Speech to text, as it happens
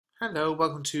Hello,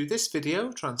 welcome to this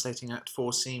video translating Act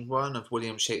 4 Scene 1 of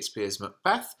William Shakespeare's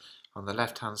Macbeth. On the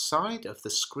left hand side of the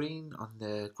screen on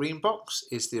the green box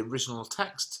is the original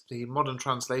text. The modern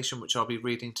translation which I'll be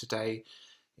reading today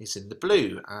is in the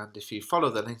blue, and if you follow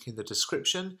the link in the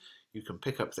description you can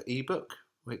pick up the ebook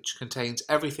which contains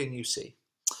everything you see.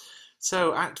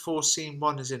 So Act 4 Scene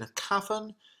 1 is in a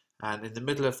cavern, and in the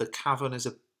middle of the cavern is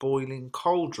a boiling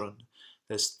cauldron.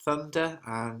 There's thunder,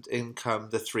 and in come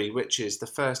the three witches, the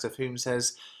first of whom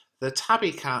says, "The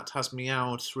tabby cat has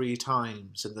meowed 3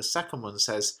 times," and the second one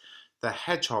says, "The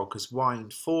hedgehog has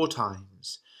whined 4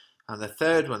 times," and the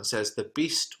third one says, "The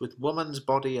beast with woman's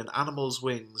body and animal's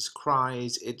wings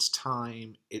cries, 'It's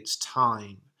time, it's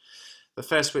time.'" The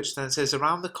first witch then says,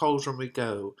 "Around the cauldron we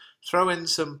go, throw in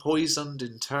some poisoned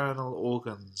internal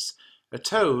organs. A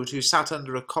toad who sat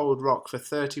under a cold rock for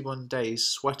 31 days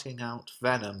sweating out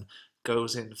venom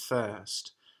goes in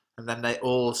first." And then they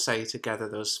all say together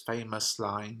those famous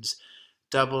lines,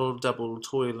 "Double, double,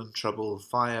 toil and trouble,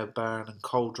 fire burn and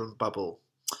cauldron bubble."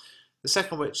 The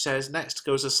second witch says, "Next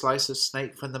goes a slice of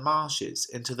snake from the marshes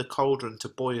into the cauldron to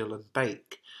boil and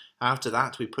bake. After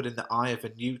that we put in the eye of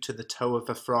a newt and the toe of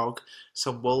a frog,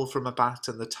 some wool from a bat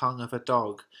and the tongue of a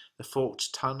dog, the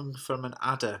forked tongue from an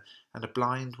adder and a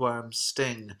blind worm's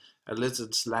sting, a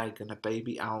lizard's leg and a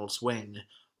baby owl's wing.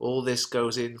 All this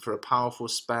goes in for a powerful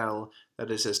spell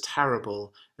that is as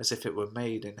terrible as if it were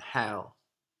made in hell."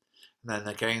 And then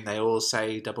again they all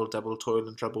say, "Double, double, toil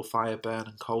and trouble, fire burn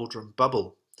and cauldron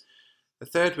bubble." The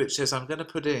third witch says, "I'm going to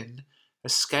put in a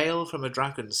scale from a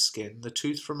dragon's skin, the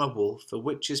tooth from a wolf, a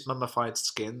witch's mummified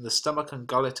skin, the stomach and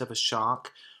gullet of a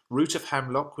shark, root of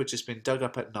hemlock which has been dug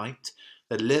up at night,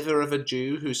 the liver of a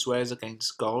Jew who swears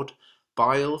against God,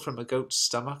 bile from a goat's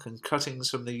stomach, and cuttings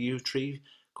from the yew tree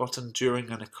gotten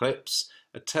during an eclipse,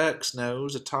 a Turk's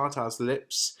nose, a Tartar's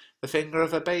lips, the finger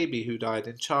of a baby who died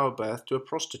in childbirth to a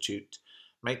prostitute.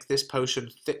 Make this potion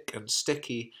thick and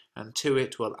sticky, and to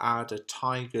it will add a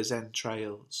tiger's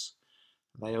entrails."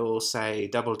 And they all say,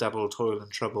 "Double, double, toil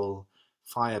and trouble,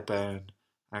 fire burn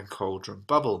and cauldron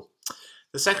bubble."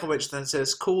 The second witch then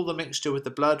says, "Cool the mixture with the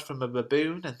blood from a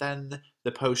baboon, and then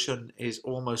the potion is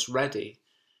almost ready."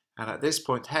 And at this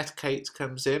point Hecate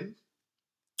comes in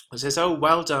and says, "Oh,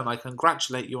 well done, I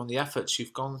congratulate you on the efforts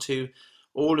you've gone to.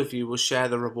 All of you will share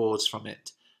the rewards from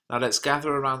it. Now let's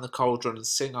gather around the cauldron and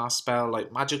sing our spell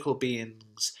like magical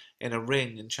beings in a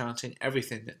ring, enchanting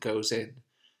everything that goes in."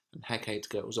 And Hecate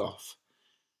goes off.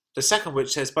 The second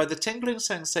witch says, "By the tingling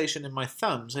sensation in my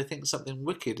thumbs, I think something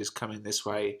wicked is coming this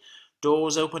way.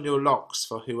 Doors, open your locks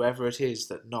for whoever it is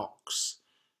that knocks."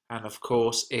 And of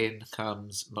course in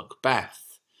comes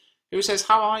Macbeth, who says,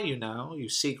 "How are you now, you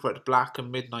secret black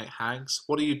and midnight hags?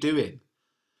 What are you doing?"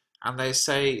 And they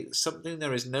say, "Something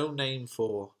there is no name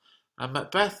for." And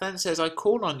Macbeth then says, "I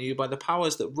call on you by the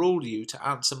powers that rule you to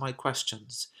answer my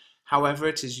questions. However,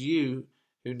 it is you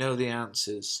who know the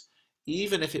answers.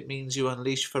 Even if it means you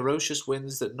unleash ferocious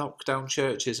winds that knock down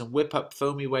churches and whip up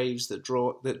foamy waves that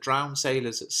drown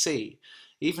sailors at sea,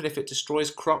 even if it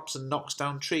destroys crops and knocks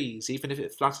down trees, even if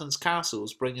it flattens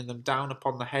castles, bringing them down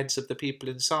upon the heads of the people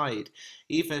inside,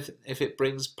 even if it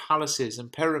brings palaces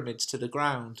and pyramids to the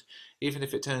ground, even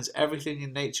if it turns everything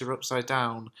in nature upside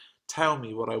down, tell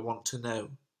me what I want to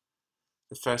know."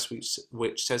 The first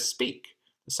witch says, "Speak."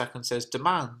 The second says,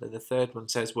 "Demand." And the third one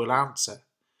says, "We'll answer."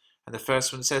 And the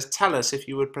first one says, "Tell us if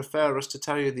you would prefer us to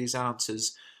tell you these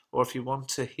answers, or if you want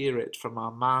to hear it from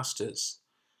our masters."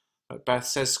 Macbeth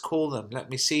says, "Call them, let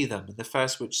me see them." And the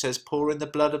first witch says, "Pour in the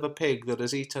blood of a pig that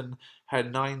has eaten her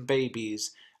 9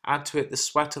 babies, add to it the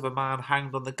sweat of a man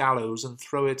hanged on the gallows, and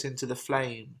throw it into the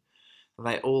flame." And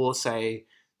they all say,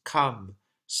 "Come,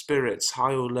 spirits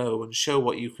high or low, and show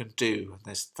what you can do." And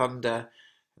there's thunder,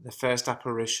 and the first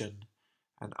apparition,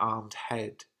 an armed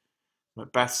head.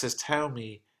 Macbeth says, "Tell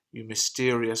me, you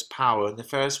mysterious power." And the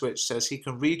first witch says, "He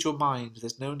can read your mind,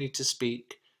 there's no need to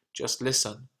speak, just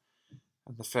listen."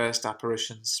 And the first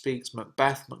apparition speaks,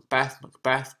 "Macbeth, Macbeth,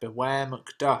 Macbeth, beware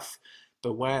Macduff,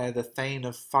 beware the Thane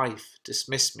of Fife,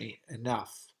 dismiss me,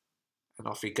 enough." And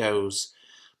off he goes.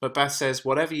 Macbeth says,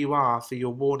 "Whatever you are, for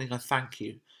your warning I thank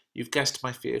you. You've guessed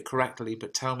my fear correctly,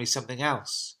 but tell me something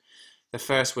else." The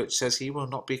first witch says, "He will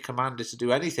not be commanded to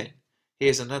do anything.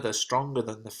 Here's another stronger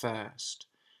than the first."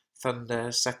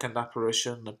 Thunder, second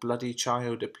apparition, a bloody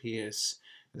child appears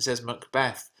and says,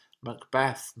 "Macbeth,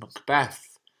 Macbeth,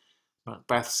 Macbeth."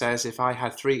 Macbeth says, "If I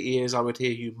had 3 ears I would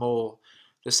hear you more."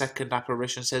 The second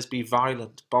apparition says, "Be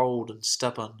violent, bold and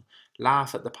stubborn.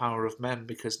 Laugh at the power of men,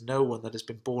 because no one that has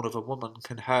been born of a woman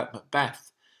can hurt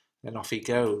Macbeth." Then off he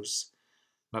goes.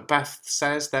 Macbeth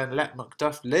says, "Then let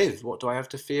Macduff live. What do I have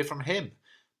to fear from him?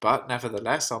 But,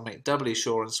 nevertheless, I'll make doubly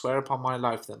sure and swear upon my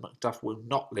life that Macduff will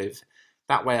not live.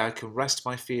 That way I can rest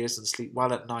my fears and sleep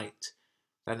well at night.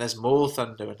 Then there's more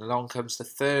thunder, and along comes the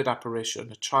third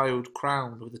apparition, a child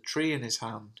crowned with a tree in his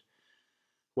hand.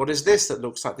 What is this that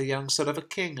looks like the young son of a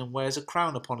king and wears a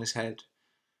crown upon his head?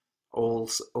 All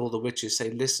the witches say,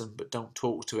 listen, but don't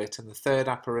talk to it, and the third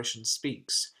apparition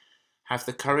speaks. Have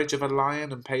the courage of a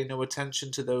lion and pay no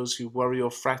attention to those who worry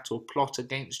or fret or plot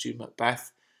against you,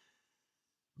 Macbeth.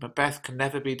 Macbeth can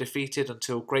never be defeated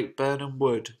until great Birnam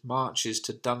Wood marches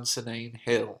to Dunsinane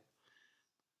Hill.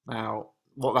 Now,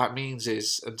 what that means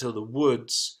is until the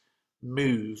woods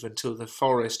move, until the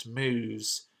forest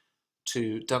moves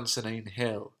to Dunsinane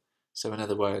Hill. So in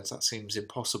other words, that seems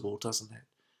impossible, doesn't it?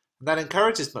 And that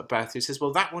encourages Macbeth, who says,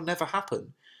 well, that will never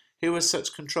happen. Who has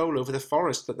such control over the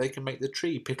forest that they can make the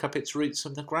tree pick up its roots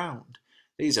from the ground?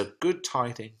 These are good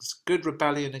tidings. Good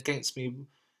rebellion against me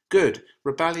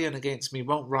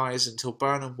won't rise until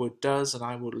Birnam Wood does, and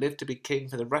I will live to be king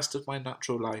for the rest of my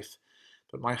natural life.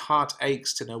 But my heart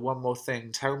aches to know one more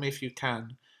thing. Tell me if you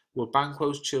can. Will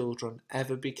Banquo's children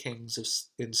ever be kings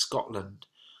in Scotland?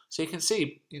 So you can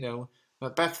see,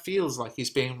 Macbeth feels like he's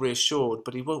being reassured,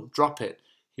 but he won't drop it.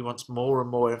 He wants more and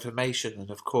more information, and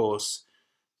of course,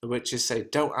 the witches say,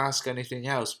 don't ask anything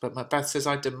else. But Macbeth says,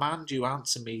 I demand you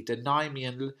answer me. Deny me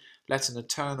and let an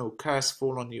eternal curse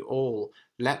fall on you all.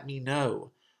 Let me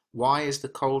know. Why is the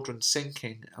cauldron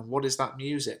sinking, and what is that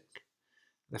music?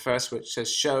 The first witch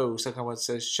says, show. Second one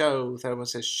says, show. Third one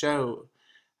says, show.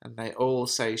 And they all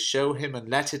say, show him and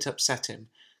let it upset him.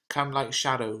 Come like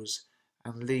shadows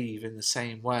and leave in the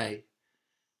same way.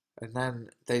 And then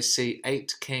they see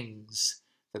 8 kings,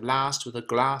 the last with a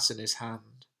glass in his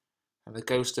hand, and the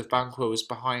ghost of Banquo is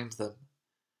behind them.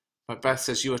 Macbeth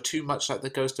says, you are too much like the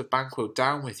ghost of Banquo,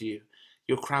 down with you.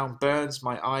 Your crown burns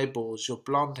my eyeballs, your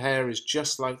blonde hair is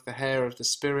just like the hair of the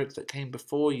spirit that came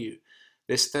before you.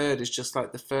 This third is just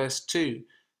like the first 2.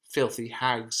 Filthy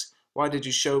hags, why did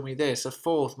you show me this? A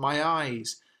fourth, my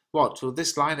eyes. What, will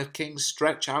this line of kings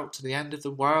stretch out to the end of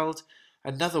the world?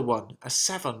 Another one, a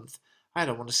 7th. I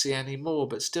don't want to see any more,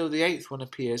 but still the 8th one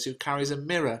appears, who carries a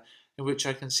mirror in which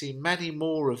I can see many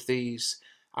more of these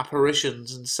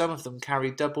apparitions, and some of them carry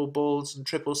double balls and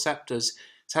triple sceptres,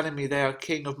 telling me they are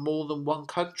king of more than one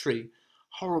country.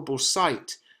 Horrible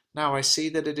sight! Now I see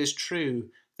that it is true.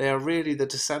 They are really the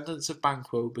descendants of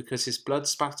Banquo, because his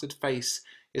blood-spattered face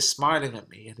is smiling at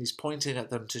me, and he's pointing at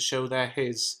them to show they're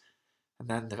his. And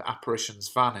then the apparitions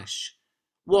vanish.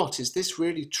 What, is this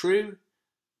really true?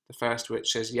 The first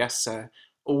witch says, yes, sir,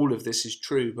 all of this is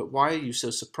true, but why are you so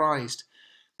surprised?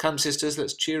 Come, sisters,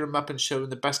 let's cheer him up and show him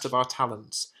the best of our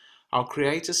talents. I'll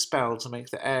create a spell to make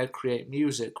the air create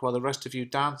music, while the rest of you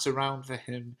dance around for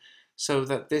him, so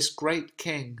that this great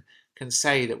king can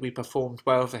say that we performed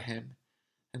well for him.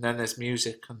 And then there's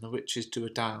music, and the witches do a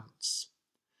dance.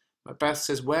 Macbeth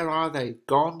says, where are they?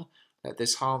 Gone? Let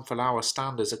this harmful hour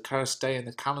stand as a cursed day in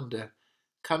the calendar.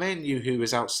 Come in, you who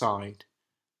is outside.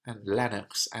 And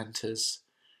Lennox enters.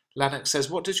 Lennox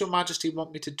says, what does your majesty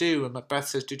want me to do? And Macbeth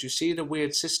says, did you see the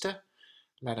weird sister?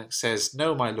 Lennox says,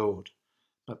 no, my lord.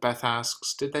 Macbeth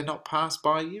asks, did they not pass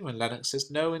by you? And Lennox says,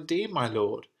 no, indeed, my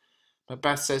lord.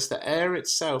 Macbeth says, the air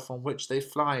itself on which they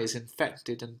fly is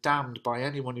infected and damned by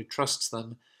anyone who trusts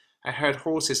them. I heard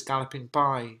horses galloping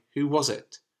by. Who was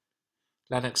it?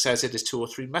 Lennox says, it is 2 or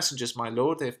 3 messengers, my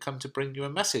lord. They have come to bring you a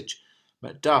message.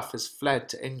 Macduff has fled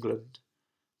to England.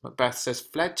 Macbeth says,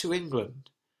 fled to England?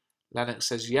 Lennox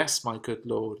says, yes, my good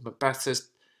lord. Macbeth says,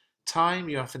 time,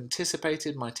 you have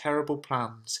anticipated my terrible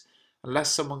plans.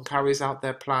 Unless someone carries out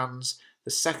their plans,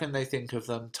 the second they think of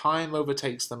them, time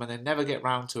overtakes them and they never get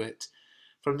round to it.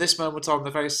 From this moment on, the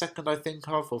very second I think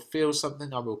of or feel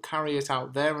something, I will carry it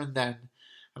out there and then,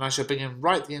 and I shall begin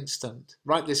right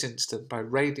this instant, by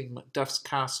raiding Macduff's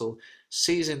castle,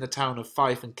 seizing the town of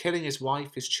Fife and killing his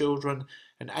wife, his children,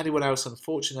 and anyone else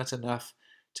unfortunate enough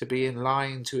to be in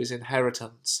line to his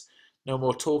inheritance. No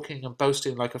more talking and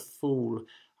boasting like a fool.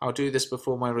 I'll do this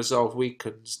before my resolve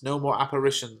weakens. No more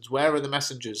apparitions. Where are the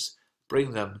messengers?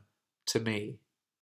 Bring them to me.